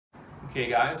Okay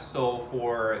guys, so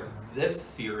for this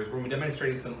series, we're going to be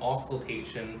demonstrating some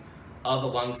auscultation of the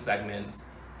lung segments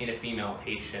in a female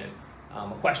patient. A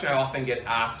question I often get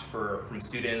asked from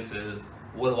students is,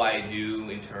 what do I do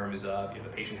in terms of if the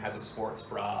patient has a sports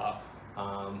bra?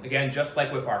 Again, just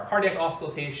like with our cardiac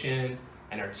auscultation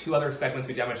and our two other segments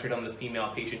we demonstrated on the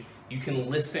female patient, you can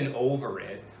listen over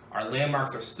it. Our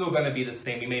landmarks are still going to be the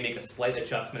same. We may make a slight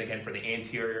adjustment again for the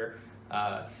anterior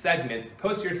segments.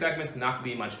 Posterior segments, not going to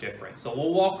be much different. So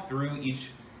we'll walk through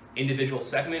each individual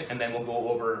segment and then we'll go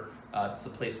over the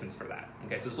placements for that.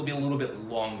 Okay, so this will be a little bit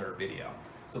longer video.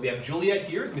 So we have Juliet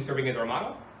here, who's going to be serving as our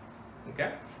model.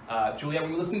 Okay, Juliet,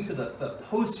 we're listening to the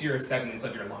posterior segments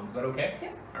of your lungs. Is that okay?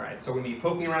 Yeah. All right, so we're going to be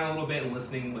poking around a little bit and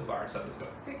listening with our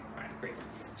stethoscope. Great. All right, great.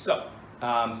 So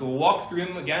we'll walk through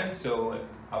them again. So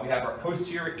we have our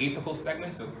posterior apical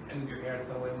segment. So move your hair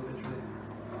to the way a little bit, Juliet.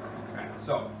 All right,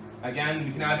 so again,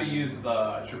 we can either use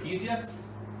the trapezius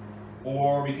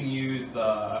or we can use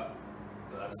the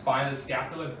spine of the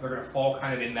scapula. They're going to fall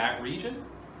kind of in that region.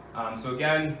 So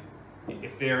again,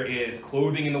 if there is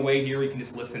clothing in the way here, you can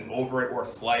just listen over it or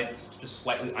slide just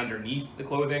slightly underneath the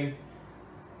clothing.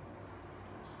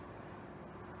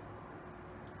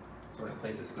 So we're going to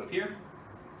place the scope here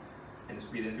and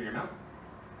just breathe in through your mouth.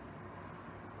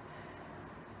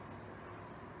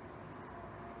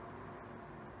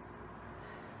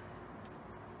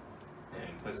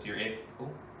 And posterior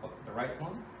apical, the right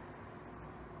one.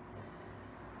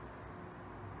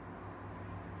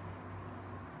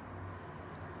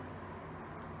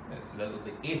 So those are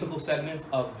the apical segments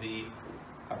of the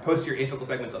posterior apical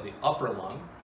segments of the upper lung.